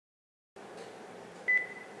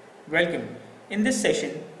Welcome. In this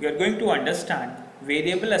session, we are going to understand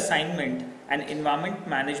variable assignment and environment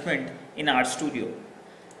management in RStudio.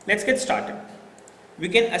 Let's get started. We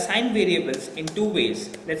can assign variables in two ways.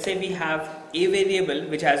 Let's say we have a variable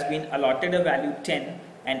which has been allotted a value 10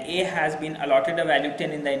 and a has been allotted a value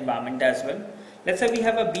 10 in the environment as well. Let's say we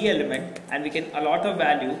have a b element and we can allot a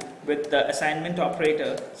value with the assignment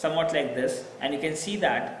operator somewhat like this, and you can see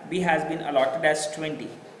that b has been allotted as 20.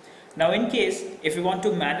 Now in case if we want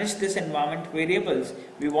to manage this environment variables,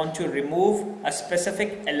 we want to remove a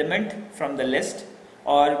specific element from the list,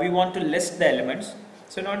 or we want to list the elements.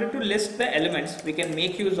 So in order to list the elements, we can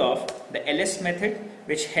make use of the ls method,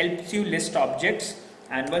 which helps you list objects.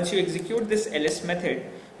 And once you execute this ls method,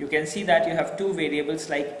 you can see that you have two variables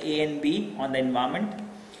like a and b on the environment.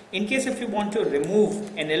 In case if you want to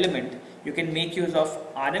remove an element, you can make use of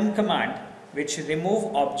rm command, which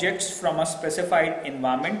remove objects from a specified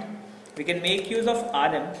environment. We can make use of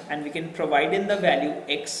rm and we can provide in the value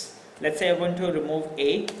x. Let's say I want to remove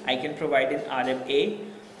a, I can provide in rm a.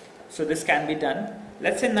 So this can be done.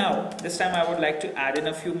 Let's say now this time I would like to add in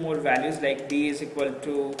a few more values like b is equal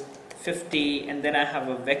to 50, and then I have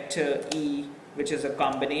a vector e, which is a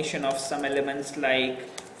combination of some elements like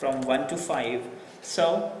from 1 to 5.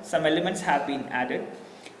 So some elements have been added.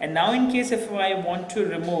 And now in case if I want to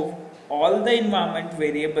remove all the environment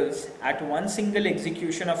variables at one single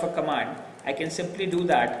execution of a command, I can simply do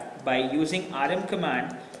that by using rm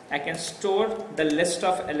command. I can store the list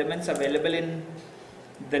of elements available in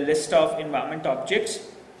the list of environment objects.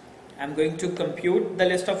 I'm going to compute the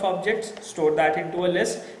list of objects, store that into a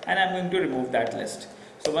list, and I'm going to remove that list.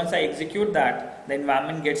 So once I execute that, the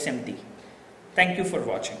environment gets empty. Thank you for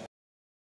watching.